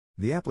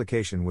The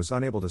application was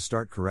unable to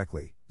start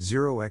correctly,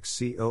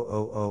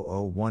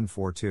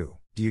 0xc0000142.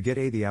 Do you get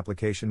A? The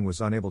application was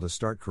unable to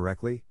start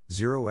correctly,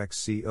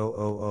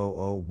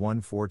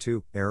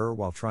 0xc0000142, error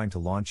while trying to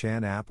launch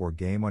an app or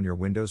game on your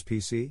Windows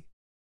PC?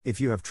 If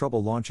you have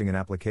trouble launching an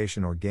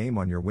application or game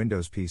on your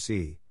Windows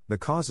PC, the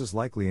causes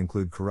likely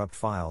include corrupt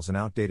files and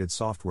outdated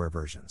software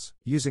versions.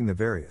 Using the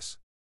various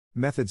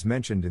methods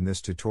mentioned in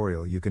this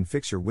tutorial, you can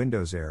fix your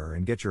Windows error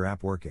and get your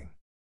app working.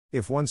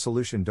 If one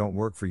solution don't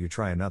work for you,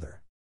 try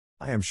another.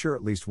 I am sure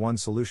at least one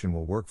solution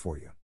will work for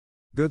you.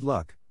 Good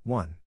luck.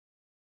 1.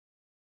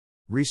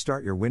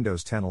 Restart your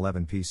Windows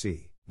 10-11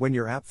 PC. When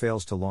your app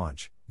fails to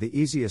launch, the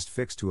easiest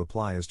fix to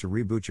apply is to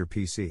reboot your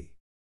PC.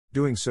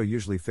 Doing so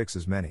usually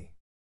fixes many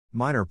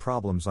minor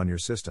problems on your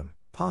system,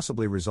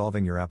 possibly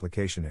resolving your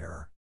application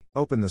error.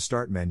 Open the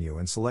Start menu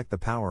and select the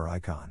power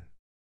icon.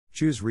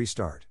 Choose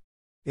Restart.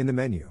 In the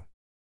menu,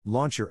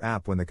 launch your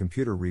app when the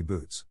computer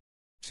reboots.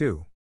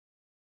 2.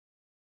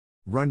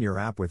 Run your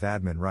app with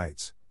admin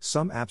rights.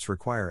 Some apps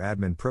require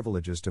admin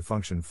privileges to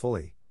function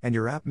fully, and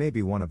your app may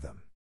be one of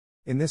them.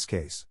 In this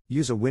case,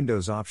 use a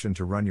Windows option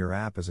to run your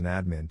app as an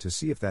admin to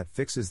see if that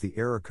fixes the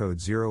error code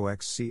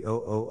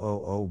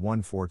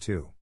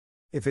 0xc0000142.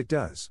 If it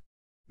does,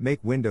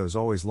 make Windows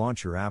always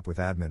launch your app with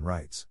admin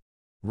rights.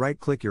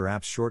 Right-click your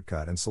app's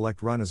shortcut and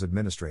select Run as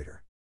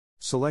Administrator.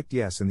 Select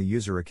Yes in the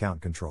User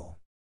Account Control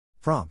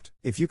prompt.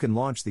 If you can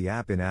launch the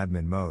app in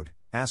admin mode,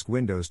 ask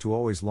Windows to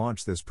always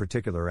launch this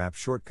particular app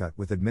shortcut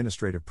with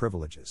administrative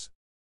privileges.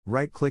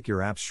 Right-click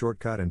your app's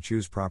shortcut and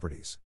choose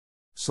Properties.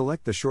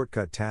 Select the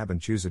Shortcut tab and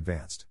choose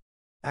Advanced.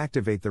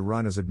 Activate the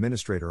Run as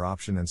Administrator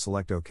option and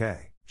select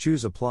OK.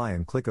 Choose Apply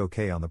and click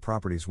OK on the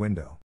Properties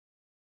window.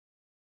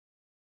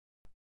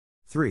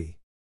 3.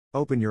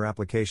 Open your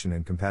application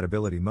in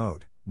compatibility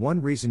mode.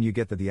 One reason you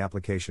get that the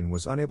application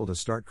was unable to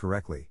start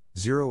correctly,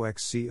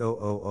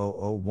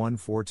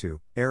 0xc0000142,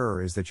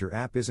 error is that your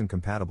app isn't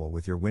compatible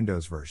with your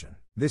Windows version.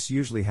 This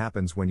usually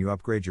happens when you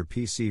upgrade your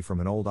PC from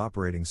an old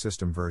operating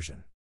system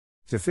version.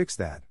 To fix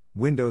that,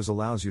 Windows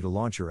allows you to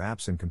launch your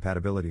apps in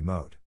compatibility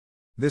mode.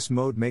 This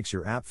mode makes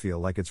your app feel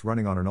like it's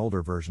running on an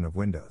older version of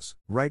Windows.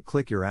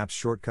 Right-click your app's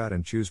shortcut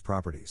and choose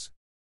Properties.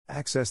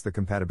 Access the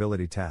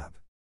Compatibility tab.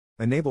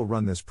 Enable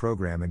Run this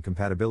program in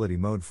compatibility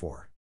mode.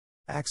 4.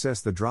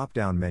 Access the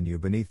drop-down menu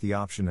beneath the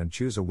option and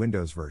choose a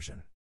Windows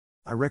version.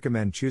 I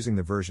recommend choosing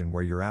the version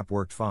where your app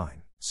worked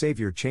fine. Save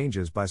your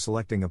changes by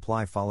selecting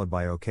Apply followed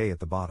by OK at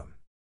the bottom.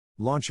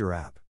 Launch your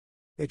app.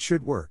 It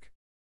should work.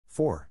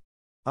 4.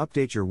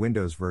 Update your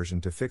Windows version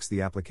to fix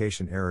the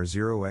application error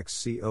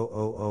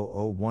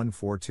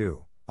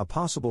 0xc0000142. A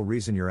possible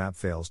reason your app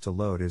fails to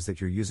load is that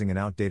you're using an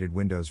outdated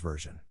Windows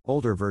version.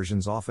 Older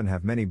versions often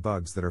have many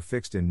bugs that are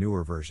fixed in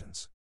newer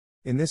versions.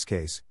 In this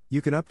case,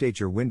 you can update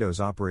your Windows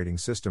operating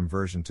system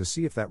version to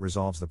see if that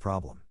resolves the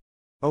problem.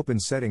 Open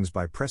Settings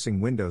by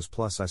pressing Windows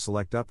 + I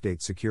select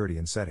Update Security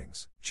and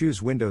Settings.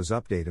 Choose Windows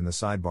Update in the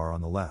sidebar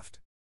on the left.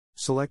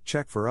 Select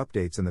Check for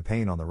Updates in the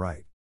pane on the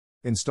right.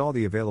 Install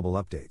the available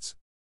updates.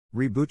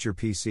 Reboot your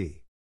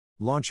PC.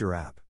 Launch your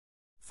app.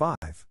 5.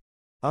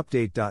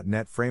 Update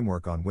 .NET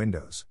Framework on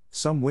Windows.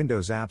 Some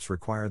Windows apps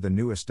require the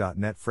newest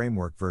 .NET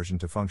Framework version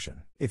to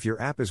function. If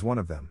your app is one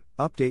of them,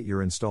 update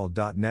your installed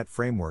 .NET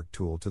Framework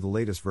tool to the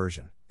latest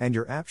version, and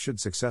your app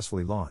should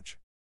successfully launch.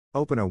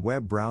 Open a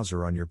web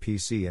browser on your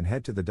PC and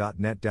head to the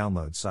 .NET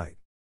download site.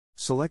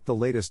 Select the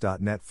latest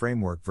 .NET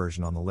Framework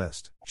version on the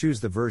list.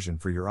 Choose the version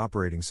for your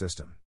operating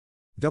system.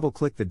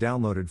 Double-click the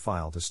downloaded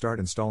file to start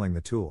installing the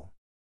tool.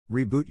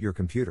 Reboot your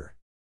computer.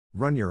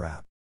 Run your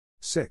app.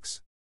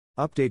 6.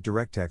 Update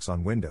DirectX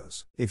on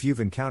Windows. If you've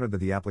encountered that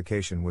the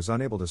application was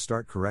unable to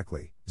start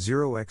correctly,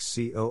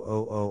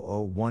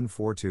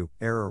 0xc0000142,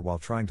 error while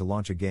trying to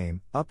launch a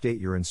game,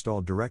 update your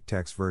installed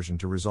DirectX version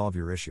to resolve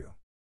your issue.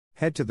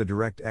 Head to the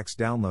DirectX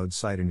download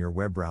site in your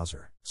web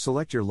browser.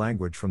 Select your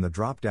language from the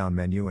drop-down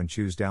menu and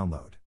choose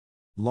Download.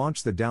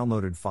 Launch the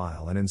downloaded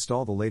file and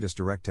install the latest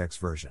DirectX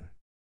version.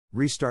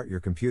 Restart your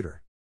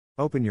computer.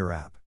 Open your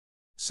app.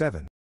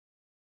 7.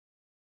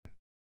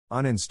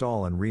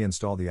 Uninstall and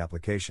reinstall the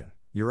application.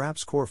 Your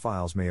app's core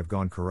files may have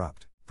gone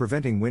corrupt,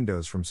 preventing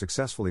Windows from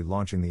successfully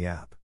launching the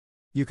app.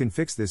 You can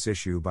fix this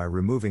issue by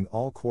removing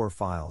all core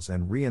files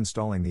and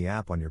reinstalling the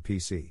app on your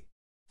PC.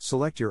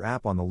 Select your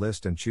app on the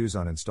list and choose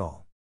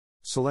Uninstall.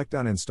 Select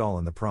Uninstall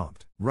in the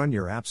prompt. Run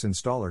your app's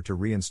installer to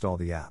reinstall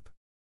the app.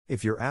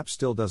 If your app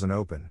still doesn't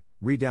open,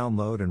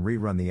 re-download and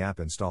rerun the app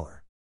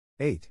installer.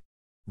 8.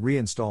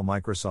 Reinstall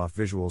Microsoft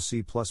Visual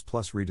C++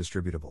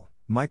 Redistributable.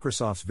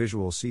 Microsoft's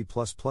Visual C++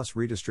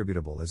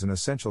 Redistributable is an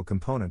essential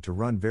component to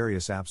run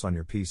various apps on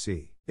your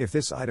PC. If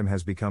this item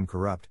has become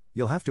corrupt,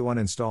 you'll have to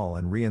uninstall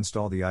and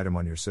reinstall the item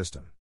on your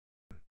system.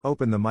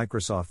 Open the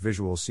Microsoft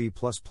Visual C++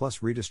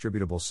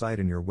 Redistributable site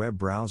in your web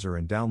browser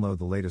and download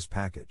the latest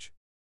package.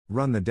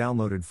 Run the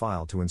downloaded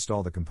file to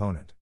install the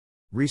component.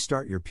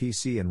 Restart your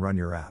PC and run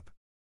your app.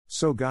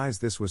 So guys,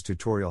 this was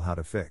tutorial how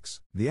to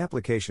fix. The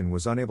application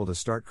was unable to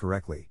start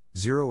correctly,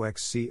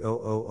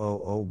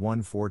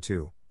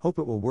 0xc0000142. Hope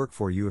it will work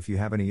for you. If you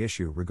have any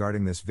issue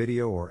regarding this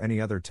video or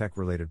any other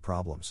tech-related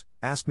problems,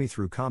 ask me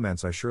through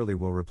comments. I surely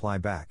will reply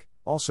back.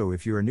 Also,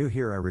 if you are new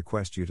here, I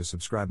request you to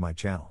subscribe my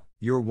channel.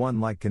 Your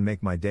one like can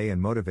make my day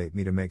and motivate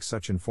me to make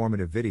such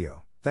informative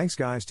video. Thanks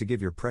guys to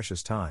give your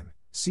precious time.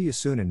 See you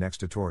soon in next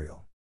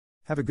tutorial.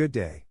 Have a good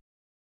day.